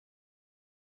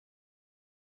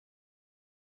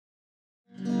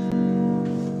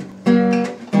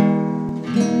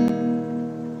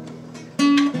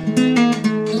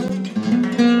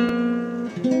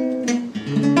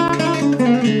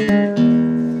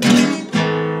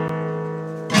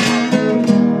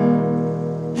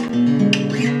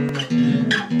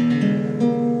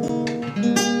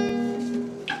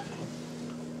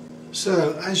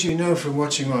as you know from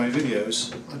watching my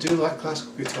videos, I do like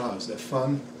classical guitars. They're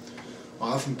fun.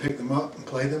 I often pick them up and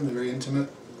play them. They're very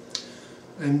intimate.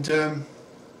 And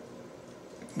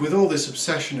with all this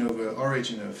obsession over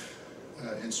origin of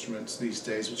instruments these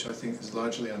days, which I think is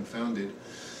largely unfounded,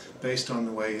 based on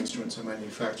the way instruments are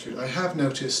manufactured, I have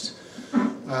noticed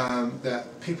that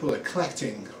people are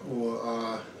collecting or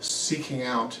are seeking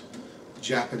out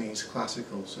Japanese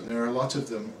classicals, and there are a lot of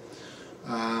them.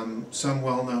 Some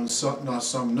well known, some not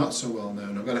so well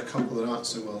known. I've got a couple that aren't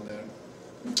so well known.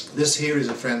 This here is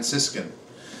a Franciscan.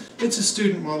 It's a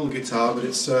student model guitar, but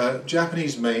it's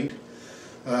Japanese made.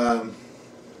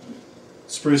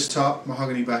 Spruce top,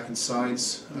 mahogany back and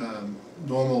sides,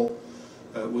 normal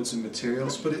woods and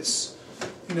materials, but it's,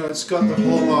 you know, it's got the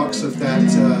hallmarks of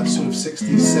that sort of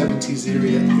 60s, 70s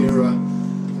era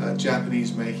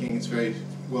Japanese making. It's very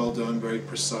well done, very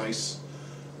precise,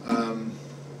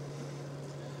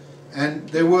 and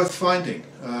they're worth finding.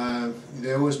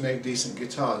 They always make decent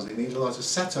guitars. They need a lot of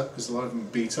setup because a lot of them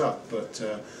beat up, but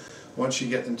once you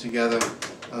get them together,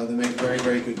 they make very,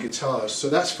 very good guitars. So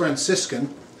that's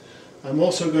Franciscan. I'm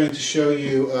also going to show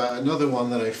you another one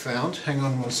that I found. Hang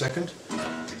on one second.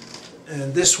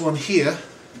 And this one here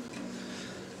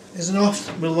is an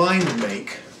oft maligned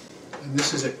make, and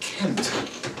this is a Kent.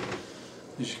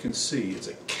 As you can see, it's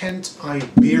a Kent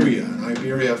Iberia. And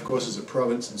Iberia, of course, is a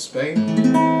province in Spain.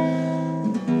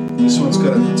 This one's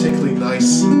got a particularly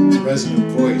nice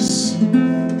resonant voice.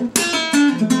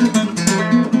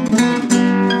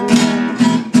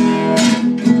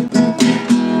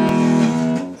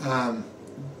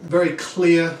 Very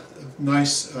clear,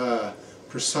 nice,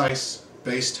 precise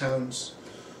bass tones,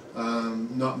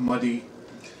 not muddy.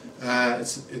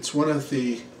 It's one of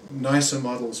the nicer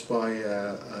models by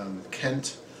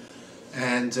Kent,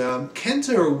 and Kent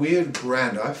are a weird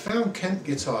brand. I've found Kent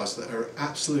guitars that are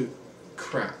absolute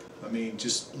crap. I mean,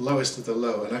 just lowest of the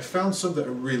low, and I found some that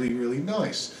are really, really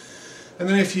nice. And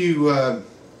then if you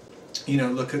you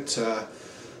know, look at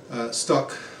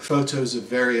stock photos of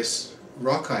various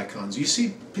rock icons, you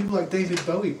see people like David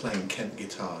Bowie playing Kent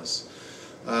guitars.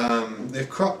 They've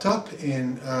cropped up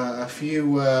in a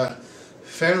few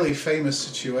fairly famous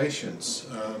situations,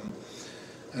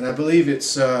 and I believe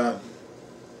it's you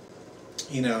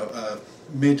know,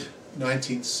 mid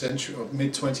 19th century or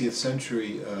mid 20th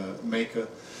century maker,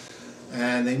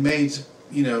 and they made,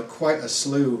 you know, quite a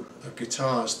slew of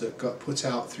guitars that got put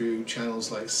out through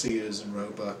channels like Sears and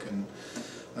Roebuck and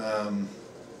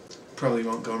probably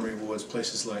Montgomery Wards,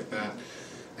 places like that.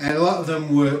 And a lot of them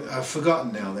are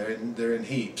forgotten now. They're in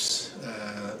heaps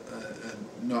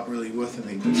and not really worth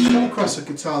anything. But you come across a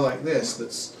guitar like this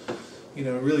that's, you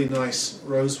know, really nice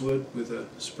rosewood with a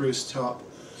spruce top.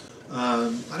 I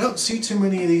don't see too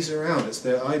many of these around. It's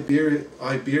their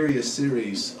Iberia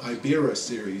series,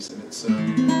 and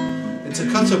it's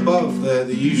a cut above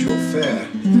the usual fare.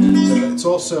 It's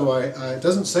also, it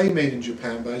doesn't say made in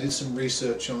Japan, but I did some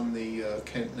research on the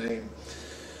Kent name,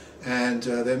 and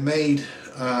they're made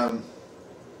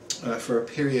for a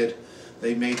period.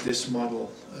 They made this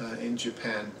model in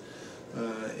Japan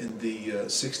in the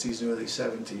 60s and early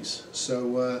 70s.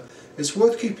 So it's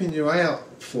worth keeping your eye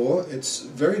out for. It's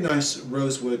very nice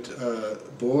rosewood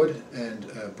board and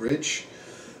bridge.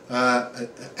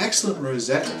 Excellent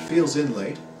rosette, it feels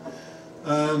inlaid.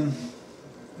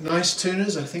 Nice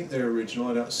tuners, I think they're original.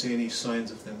 I don't see any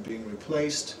signs of them being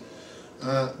replaced.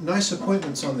 Nice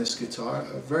appointments on this guitar,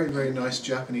 a very, very nice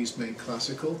Japanese made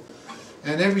classical.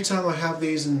 And every time I have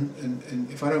these, and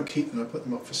if I don't keep them, I put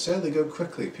them up for sale, they go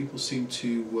quickly. People seem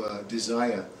to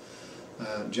desire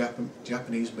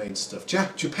Japanese-made stuff.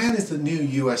 Japan is the new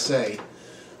USA,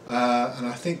 and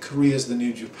I think Korea is the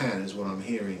new Japan, is what I'm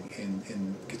hearing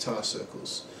in guitar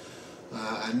circles.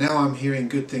 And now I'm hearing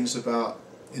good things about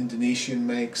Indonesian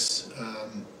makes,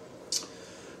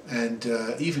 and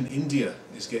even India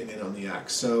is getting in on the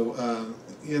act. So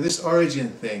you know, this origin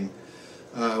thing,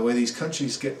 where these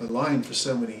countries get maligned for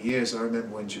so many years. I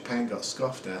remember when Japan got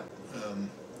scoffed at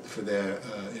for their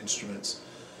instruments.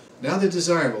 Now they're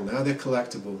desirable, now they're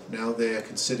collectible, now they're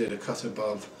considered a cut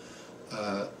above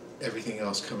everything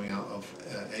else coming out of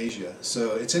Asia.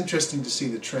 So it's interesting to see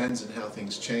the trends and how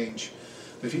things change.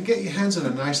 But if you can get your hands on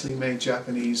a nicely made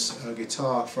Japanese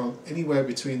guitar from anywhere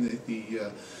between the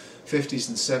 50s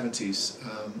and 70s,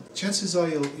 chances are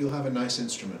you'll have a nice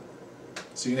instrument.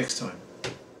 See you next time.